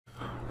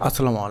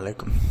আসসালামু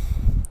আলাইকুম।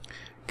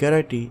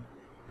 ক্যারাইটি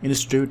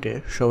ইনস্টিটিউটে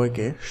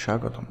সবাইকে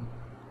স্বাগতম।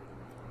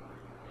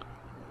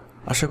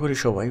 আশা করি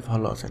সবাই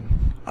ভালো আছেন।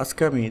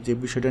 আজকে আমি যে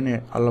বিষয়টা নিয়ে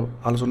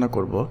আলোচনা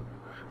করব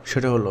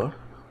সেটা হলো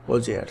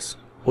OGAds।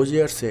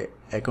 OGAdsে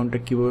অ্যাকাউন্টটা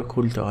কীভাবে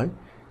খুলতে হয়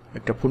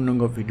একটা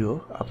পূর্ণাঙ্গ ভিডিও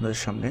আপনাদের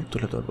সামনে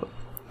তুলে ধরব।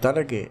 তার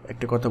আগে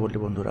একটা কথা বলি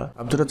বন্ধুরা,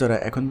 আপনারা যারা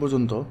এখন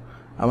পর্যন্ত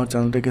আমার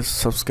চ্যানেলটাকে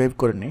সাবস্ক্রাইব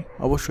করেননি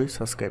অবশ্যই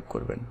সাবস্ক্রাইব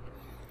করবেন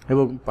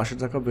এবং পাশে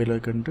থাকা বেল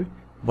আইকনটি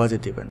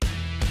বাজিয়ে দেবেন।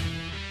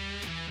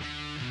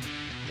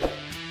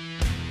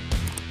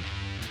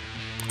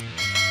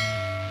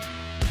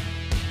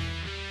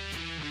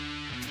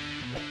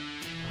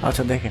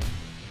 আচ্ছা দেখেন,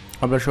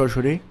 আমরা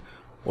সরাসরি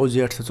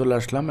OGAdsে চলে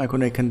আসলাম। এখন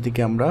এখান থেকে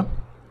আমরা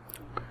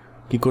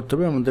কি করতে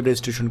হবে, আমাদের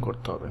রেজিস্ট্রেশন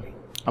করতে হবে।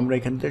 আমরা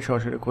এখান থেকে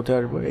সরাসরি কোথায়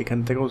আসবো, এখান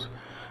থেকেও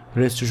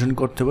রেজিস্ট্রেশন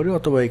করতে পারি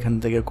অথবা এখান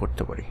থেকে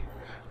করতে পারি,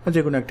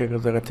 যে কোনো একটা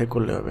জায়গা থেকে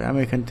করলে হবে। আমি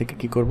এখান থেকে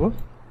কি করব,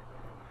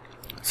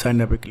 সাইন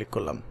আপে ক্লিক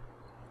করলাম।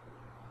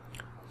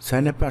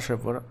 সাইন আপে আসার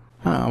পর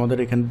আমাদের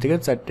এখান থেকে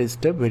 4টে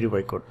স্টেপ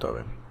ভেরিফাই করতে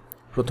হবে।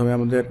 প্রথমে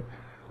আমাদের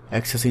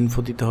অ্যাক্সেস ইনফো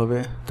দিতে হবে,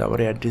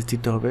 তারপরে অ্যাড্রেস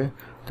দিতে হবে,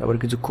 তারপরে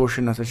কিছু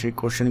কোশ্চেন আছে সেই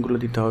কোশ্চেনগুলো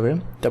দিতে হবে,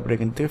 তারপরে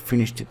এখান থেকে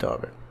ফিনিশ দিতে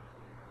হবে।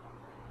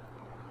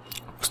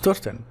 বুঝতে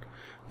পারছেন?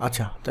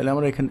 আচ্ছা, তাহলে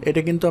আমরা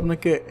এটা কিন্তু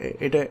আপনাকে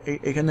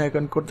এখানে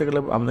অ্যাকাউন্ট করতে গেলে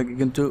আপনাকে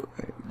কিন্তু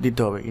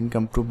দিতে হবে,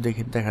 ইনকাম প্রুফ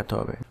দেখাতে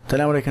হবে।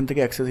 তাহলে আমরা এখান থেকে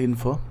অ্যাক্সেস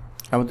ইনফো,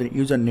 আমাদের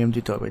ইউজার নেম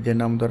দিতে হবে, যে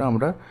নাম দ্বারা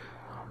আমরা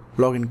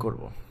লগ ইন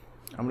করবো।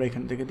 আমরা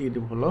এখান থেকে দিয়ে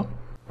দেবো হলো,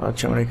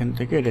 আচ্ছা আমরা এখান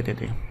থেকে এটা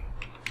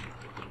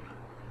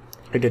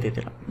দিয়ে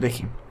দিলাম।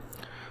 দেখি,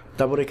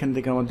 তারপর এখান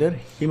থেকে আমাদের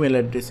ইমেল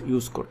অ্যাড্রেস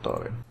ইউজ করতে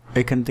হবে।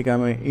 এখান থেকে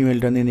আমি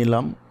ইমেলটা নিয়ে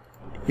নিলাম।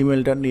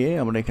 ইমেলটা নিয়ে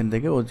আমরা এখান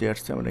থেকে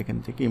OGAds আমরা এখান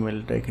থেকে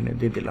ইমেলটা এখানে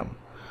দিয়ে দিলাম।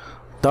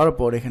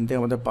 তারপর এখান থেকে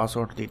আমাদের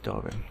পাসওয়ার্ড দিতে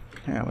হবে।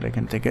 আমরা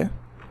এখান থেকে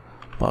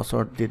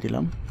পাসওয়ার্ড দিয়ে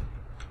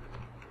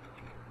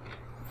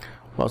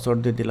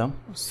দিলাম।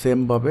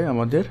 সেমভাবে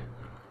আমাদের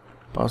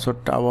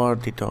পাসওয়ার্ডটা আবার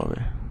দিতে হবে।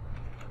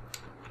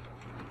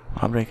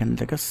 আমরা এখান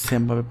থেকে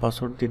সেমভাবে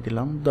পাসওয়ার্ড দিয়ে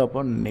দিলাম।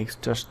 তারপর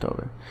নেক্সট আসতে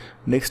হবে।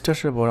 নেক্সট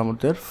আসার পর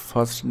আমাদের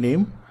first name,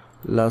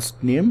 last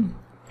name,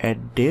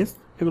 address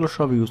এগুলো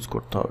সব ইউজ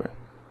করতে হবে।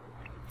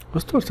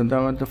 বুঝতে পারছেন? তো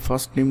আমাদের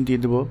ফার্স্ট নেম দিয়ে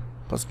দেবো।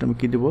 ফার্স্ট নেম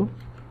কী দেবো,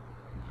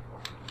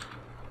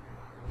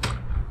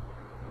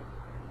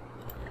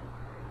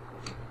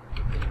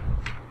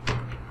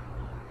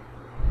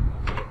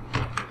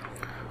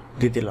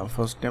 দিয়ে দিলাম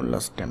ফার্স্ট নেম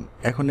লাস্ট নেম।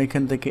 এখন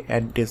এখান থেকে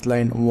অ্যাড্রেস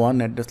লাইন 1,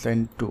 অ্যাড্রেস লাইন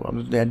 2, আপনি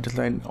যদি অ্যাড্রেস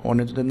লাইন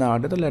 1-এ যদি না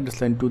আটে তাহলে অ্যাড্রেস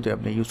লাইন 2-তে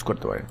আপনি ইউজ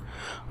করতে পারেন।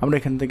 আমরা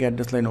এখান থেকে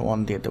অ্যাড্রেস লাইন 1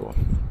 দিয়ে দেবো।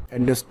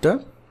 অ্যাড্রেসটা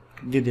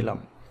দিয়ে দিলাম।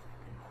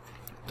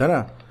 তারা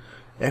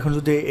এখন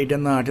যদি এটা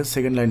না আটে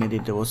সেকেন্ড লাইনে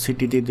দিয়ে দেবো,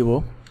 সিটি দিয়ে দেবো।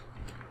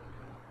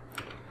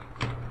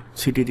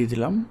 সিটি দিয়ে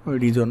দিলাম,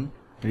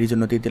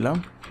 রিজনও দিয়ে দিলাম।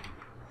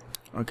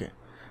 ওকে,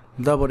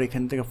 তারপর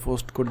এখান থেকে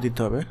পোস্ট কোড দিতে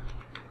হবে।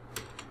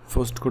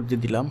 পোস্ট কোড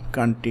দিয়ে দিলাম।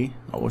 কান্ট্রি,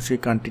 অবশ্যই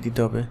কান্ট্রি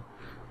দিতে হবে।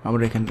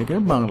 আমরা এখান থেকে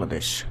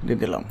বাংলাদেশ দিয়ে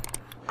দিলাম।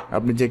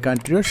 আপনি যে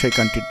কান্ট্রি সেই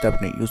কান্ট্রিতে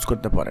আপনি ইউজ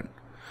করতে পারেন।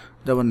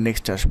 তারপর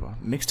নেক্সট আসবো।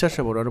 নেক্সট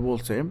আসার পর ওরা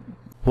বলছে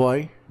why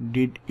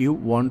did you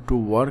want to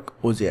work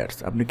OGAds,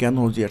 আপনি কেন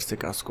OGAdsে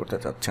কাজ করতে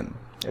চাচ্ছেন,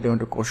 এটা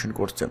একটা কোশ্চেন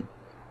করছেন।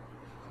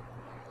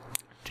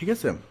 ঠিক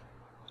আছে,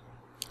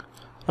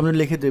 আপনি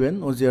লিখে দেবেন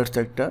OGAds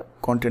একটা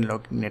কন্টেন্ট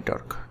লকিং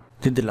নেটওয়ার্ক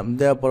দিয়ে দিলাম।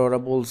 দেওয়ার পর ওরা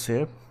বলছে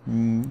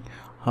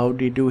how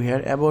did you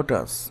hair about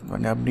us,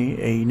 মানে আপনি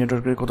এই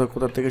নেটওয়ার্কের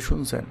কোথা থেকে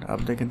শুনছেন।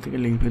 আপনি এখান থেকে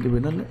লিখে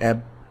দেবেন অ্যাপ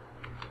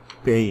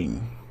পেইং।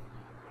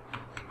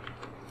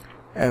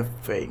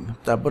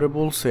 তারপরে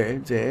বলছে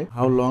যে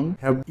how long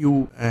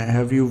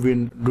have you been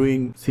doing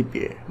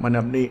CPA, মানে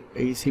আপনি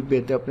এই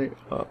CPA-তে আপনি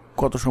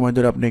কত সময়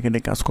ধরে আপনি এখানে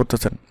কাজ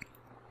করতেছেন।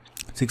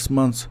 6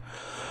 months,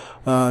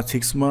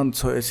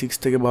 6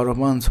 থেকে 12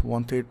 months,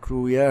 1 থেকে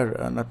 2 year,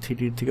 না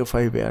 3 থেকে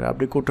 5 year।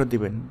 আপনি কোটা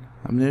দিবেন,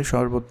 আপনি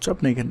সর্বোচ্চ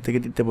আপনি এখান থেকে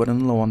দিতে পারেন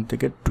 1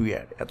 থেকে 2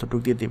 year,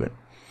 এতটুকু দিয়ে দিবেন।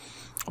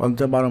 1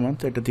 থেকে 12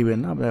 months এটা দিবেন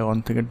না, আপনি 1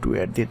 থেকে 2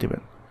 year দিয়ে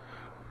দেবেন।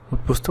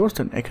 বুঝতে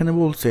পারছেন? এখানে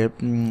বলছে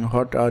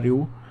what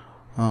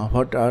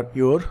are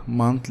your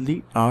monthly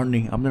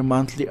earning, আপনার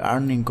মান্থলি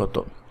আর্নিং কত।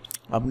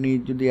 আপনি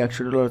যদি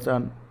 $100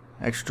 চান,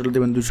 $100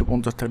 দেবেন।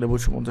 250 থাকলে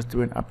 250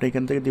 দেবেন। আপনি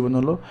এখান থেকে দেবেন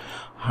হলো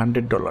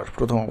 $100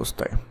 প্রথম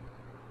অবস্থায়।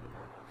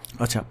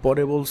 আচ্ছা,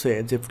 পরে বলছে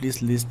যে please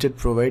listed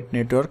provide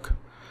network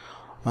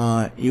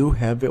you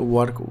have a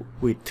work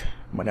with,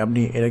 মানে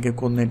আপনি এর আগে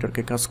কোন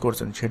নেটওয়ার্কে কাজ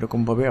করছেন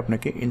সেরকমভাবে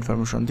আপনাকে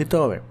ইনফরমেশন দিতে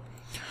হবে।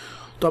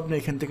 তো আপনি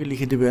এখান থেকে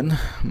লিখে দেবেন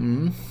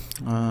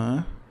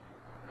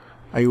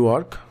আই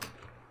ওয়ার্ক,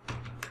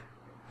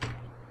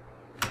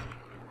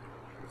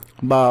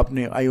 বা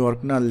আপনি আই ওয়ার্ক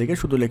না লিখে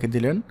শুধু লিখে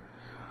দিলেন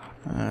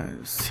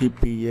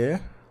CPA,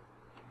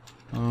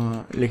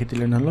 লিখে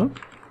দিলেন হলো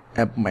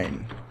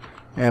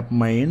অ্যাপ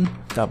মাইন,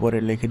 তারপরে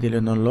লিখে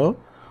দিলেন হলো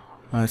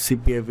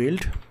CPA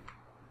build,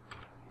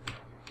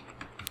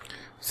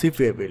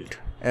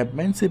 app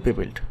mine CPA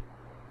build.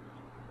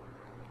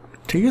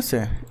 ঠিক আছে,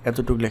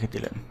 এতটুকু লিখে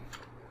দিলেন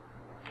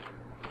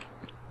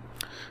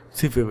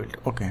CPA বিল্ড।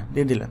 ওকে,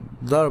 দিয়ে দিলেন।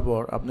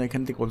 তারপর আপনি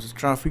এখান থেকে বলছে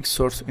ট্রাফিক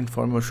সোর্স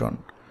ইনফরমেশন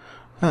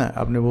হ্যাঁ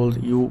আপনি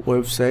you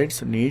websites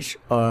niche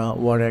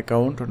war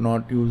account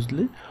not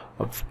usually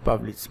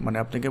publish, মানে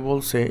আপনাকে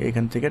বলছে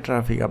এখান থেকে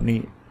ট্রাফিক আপনি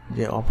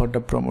যে অফারটা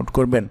প্রমোট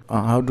করবেন,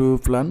 how do you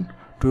plan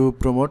to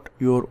promote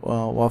your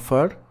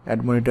offer add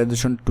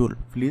monetization tool,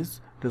 please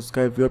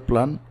describe your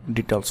plan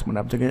details, মানে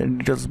আপনাকে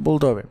ডিটেলস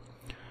বলতে হবে।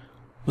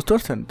 বুঝতে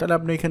পারছেন? তাহলে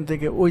আপনি এখান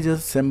থেকে ওই যে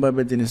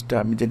সেমভাবে জিনিসটা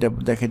আমি যেটা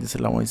দেখাই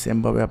দিয়েছিলাম ওই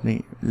সেমভাবে আপনি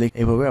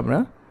এইভাবে আমরা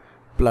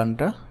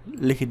প্ল্যানটা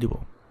লিখে দিব।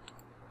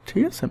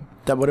 ঠিক আছে,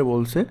 তারপরে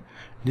বলছে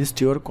list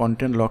your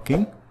content locking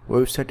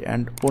website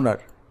and ওনার,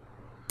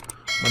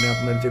 মানে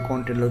আপনার যে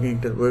কন্টেন্ট লকিং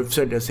একটা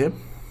ওয়েবসাইট আছে,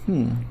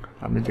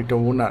 আপনি যে একটা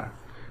ওনার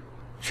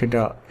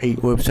সেটা এই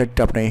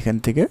ওয়েবসাইটটা আপনার এখান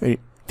থেকে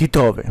দিতে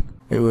হবে,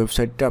 এই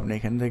ওয়েবসাইটটা আপনি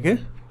এখান থেকে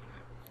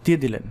দিয়ে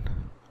দিলেন।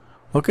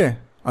 ওকে,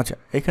 আচ্ছা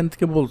এখান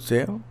থেকে বলছে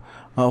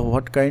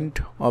what kind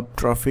of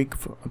traffic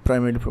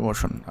primary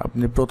promotion,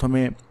 আপনি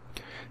প্রথমে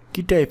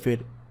কী টাইপের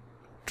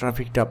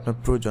ট্রাফিকটা আপনার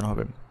প্রয়োজন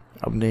হবে,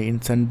 আপনি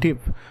ইনসেন্টিভ,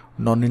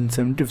 নন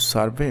incentive,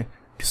 survey,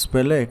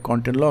 display,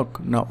 content lock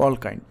না অল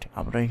কাইন্ড,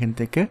 আমরা এখান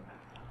থেকে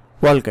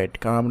অল কাইন্ড,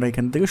 কারণ আমরা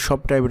এখান থেকে সব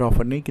টাইপের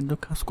অফার নিয়ে কিন্তু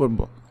কাজ করব,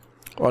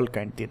 অল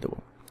কাইন্ড দিয়ে দেবো।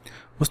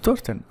 বুঝতে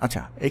পারছেন?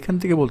 আচ্ছা এখান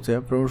থেকে বলছে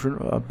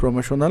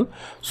প্রমোশনাল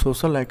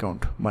সোশ্যাল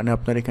অ্যাকাউন্ট, মানে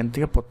আপনার এখান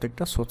থেকে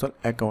প্রত্যেকটা সোশ্যাল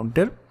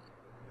অ্যাকাউন্টের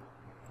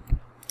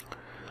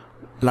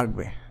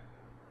লাগবে,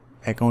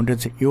 অ্যাকাউন্টের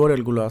যে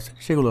ইউআরএলগুলো আছে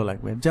সেগুলো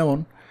লাগবে। যেমন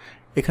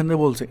এখানে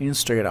বলছে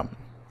Instagram,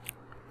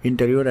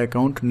 interior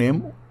account name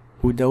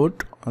without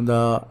the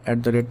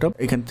 @ of,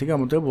 এখান থেকে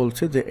আমাদের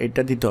বলছে যে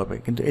এটা দিতে হবে,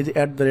 কিন্তু এই যে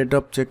 @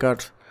 অফ চেকার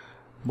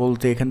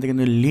বলতে এখান থেকে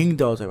কিন্তু লিঙ্ক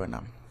দেওয়া যাবে না,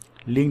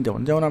 লিঙ্ক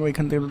দেবেন। যেমন আমি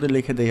এখান থেকে যদি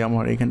লিখে দিই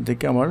আমার এখান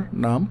থেকে আমার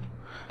নাম,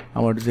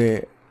 আমার যে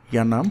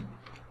নাম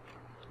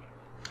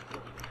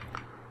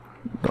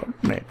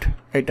 .net,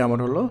 এটা আমার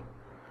হলো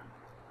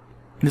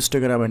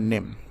ইনস্টাগ্রামের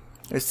নেম,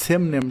 এই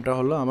সেম নেমটা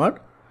হলো আমার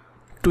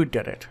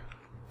টুইটারের।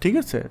 ঠিক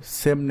আছে,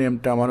 সেম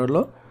নেমটা আমার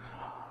হলো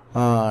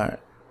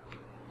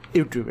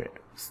ইউটিউবে।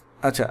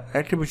 আচ্ছা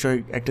একটা বিষয়,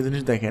 একটা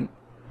জিনিস দেখেন,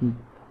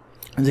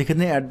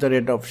 যেখানে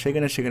 @ অফ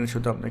সেখানে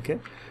শুধু আপনাকে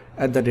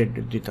 @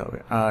 দিতে হবে,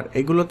 আর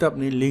এগুলোতে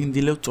আপনি লিঙ্ক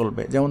দিলেও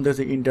চলবে। যেমন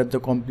দেখছি enter the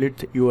complete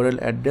URL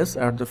address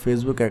are the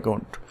Facebook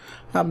account,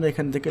 আপনি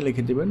এখান থেকে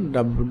লিখে দেবেন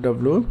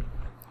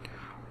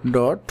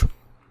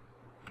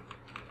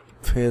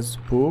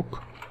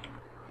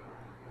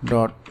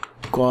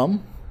www.facebook.com/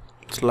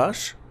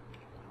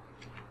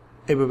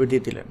 এভাবে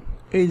দিয়ে দিলেন।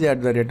 এই যে @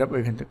 অফ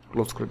এখান থেকে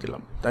ক্লোজ করে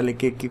দিলাম, তাহলে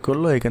কে কী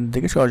করলো এখান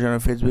থেকে সরাসরি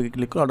ফেসবুকে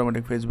ক্লিক করলে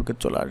অটোমেটিক ফেসবুকে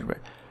চলে আসবে।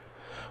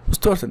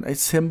 বুঝতে পারছেন? এই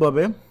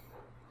সেমভাবে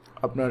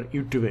আপনার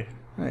ইউটিউবে,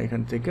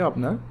 এখান থেকে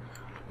আপনার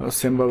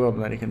সেমভাবে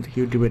আপনার এখান থেকে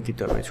ইউটিউবে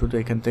দিতে হবে, শুধু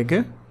এখান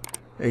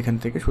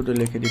থেকে শুধু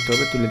লিখে দিতে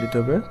হবে, তুলে দিতে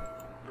হবে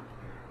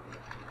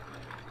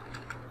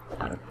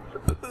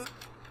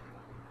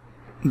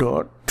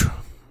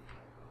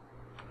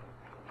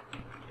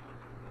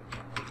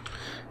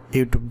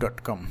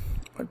 .youtube.com,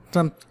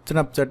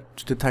 স্ন্যাপচ্যাট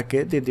যদি থাকে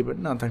দিয়ে দিবেন,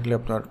 না থাকলে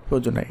আপনার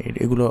প্রয়োজন নেই,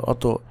 এগুলো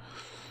অত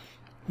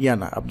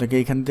না। আপনাকে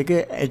এখান থেকে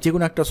যে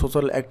কোনো একটা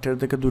সোশ্যাল, একটা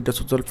থেকে 2টা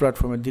সোশ্যাল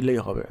প্ল্যাটফর্মে দিলেই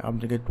হবে,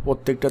 আপনাকে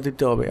প্রত্যেকটা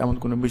দিতে হবে এমন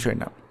কোনো বিষয়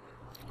না।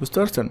 বুঝতে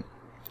পারছেন?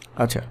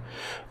 আচ্ছা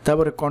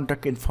তারপরে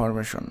কন্ট্যাক্ট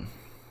ইনফরমেশন,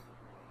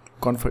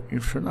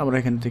 আমরা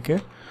এখান থেকে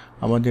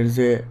আমাদের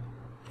যে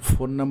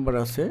ফোন নাম্বার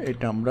আছে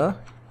এটা আমরা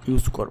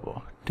ইউজ করব।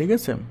 ঠিক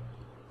আছে,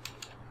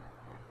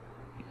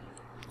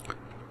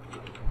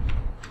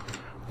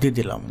 দিয়ে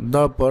দিলাম।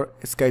 তারপর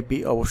স্কাইপি,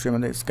 অবশ্যই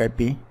আমাদের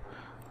স্কাইপি,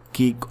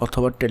 কিক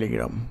অথবা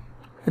টেলিগ্রাম,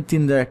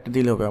 3 জায়গায় একটা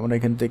দিলে হবে। আমরা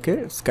এখান থেকে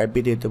স্কাইপি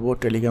দিয়ে দেবো,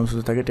 টেলিগ্রাম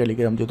যদি থাকে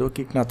টেলিগ্রাম দিয়ে দেবো,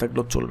 কিক না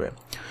থাকলেও চলবে।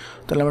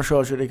 তাহলে আমরা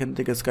সরাসরি এখান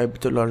থেকে স্কাইপি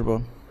চলে আসবো,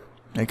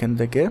 এখান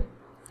থেকে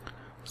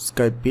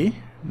স্কাইপি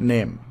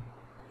নেম,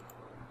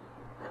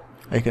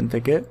 এখান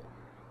থেকে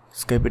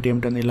স্কাইপি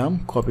নেমটা নিলাম,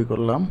 কপি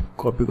করলাম,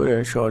 কপি করে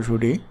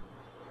সরাসরি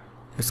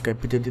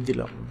স্কাইপিতে দিয়ে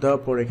দিলাম।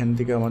 তারপর এখান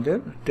থেকে আমাদের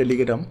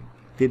টেলিগ্রাম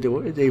দিয়ে দেবো,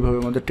 এই যে এইভাবে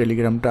আমাদের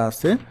টেলিগ্রামটা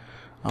আছে,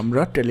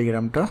 আমরা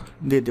টেলিগ্রামটা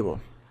দিয়ে দেবো,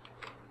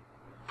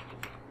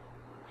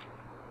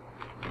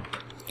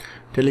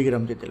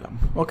 টেলিগ্রাম দিয়ে দিলাম।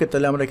 ওকে,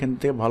 তাহলে আমরা এখান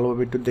থেকে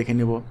ভালোভাবে একটু দেখে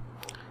নেব,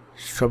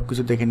 সব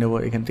কিছু দেখে নেব।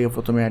 এখান থেকে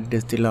প্রথমে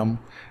অ্যাড্রেস দিলাম,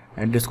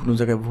 অ্যাড্রেস কোনো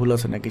জায়গায় ভুল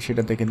আছে নাকি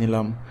সেটা দেখে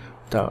নিলাম,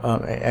 তা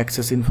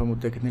অ্যাক্সেস ইনফর্ম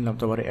দেখে নিলাম,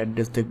 তারপরে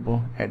অ্যাড্রেস দেখবো।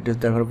 অ্যাড্রেস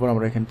দেখার পর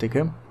আমরা এখান থেকে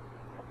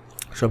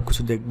সব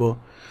কিছু দেখবো,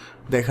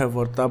 দেখার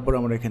পর তারপর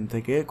আমরা এখান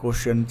থেকে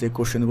যে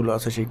কোশ্চেনগুলো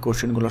আছে সেই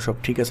কোশ্চেনগুলো সব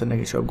ঠিক আছে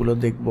নাকি সবগুলো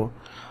দেখবো।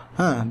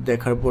 হ্যাঁ,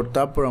 দেখার পর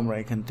তারপর আমরা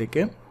এখান থেকে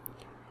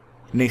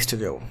নেক্সটে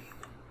যাব,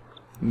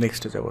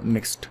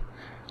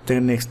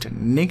 দেখেন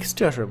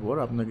নেক্সটে আসার পর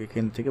আপনাকে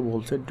এখান থেকে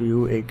বলছে ডু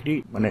ইউ এগ্রি,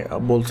 মানে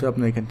বলছে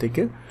আপনি এখান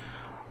থেকে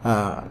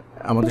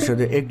আমাদের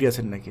সাথে এগ্রি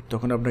আছেন নাকি,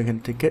 তখন আপনার এখান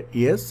থেকে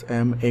ইয়েস আই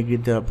এম এগ্রি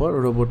দেওয়ার পর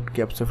রোবট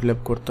ক্যাপচা ফিল আপ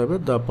করতে হবে,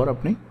 তারপর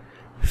আপনি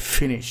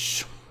ফিনিশ।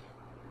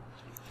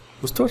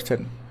 বুঝতে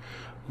পারছেন?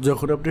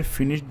 যখন আপনি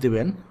ফিনিশ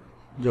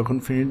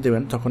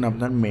দেবেন তখন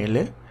আপনার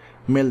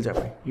মেল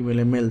যাবে,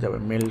 ইমেলে মেল যাবে,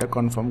 মেলটা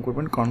কনফার্ম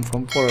করবেন,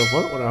 কনফার্ম করার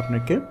পর ওরা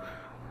আপনাকে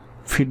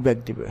ফিডব্যাক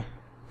দিবে।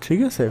 ঠিক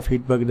আছে,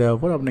 ফিডব্যাক দেওয়ার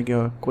পর আপনাকে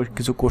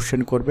কিছু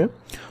কোশ্চেন করবে,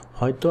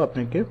 হয়তো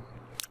আপনাকে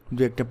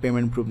 2-একটা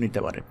পেমেন্ট প্রুফ নিতে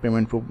পারে,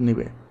 পেমেন্ট প্রুফ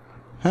নেবে।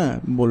 হ্যাঁ,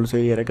 বলছে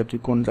এর আগে তুই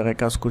কোন জায়গায়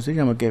কাজ করছিস,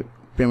 আমাকে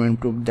পেমেন্ট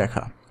প্রুফ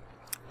দেখা।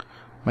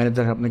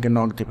 ম্যানেজার আপনাকে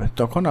নক দেবে,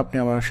 তখন আপনি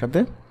আমার সাথে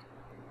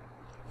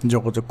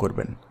যোগাযোগ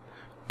করবেন।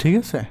 ঠিক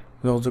আছে,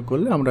 যোগাযোগ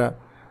করলে আমরা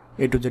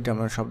A to Z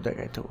আমরা সব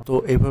দেখাই দেবো। তো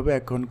এইভাবে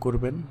অ্যাকাউন্ট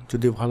করবেন।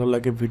 যদি ভালো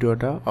লাগে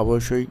ভিডিওটা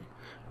অবশ্যই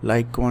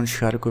লাইক কমেন্ট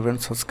শেয়ার করবেন,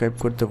 সাবস্ক্রাইব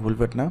করতে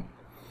ভুলবেন না।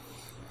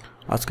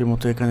 আজকের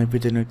মতো এখানে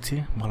বিদায় নিচ্ছি,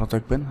 ভালো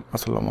থাকবেন,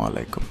 আসসালামু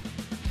আলাইকুম।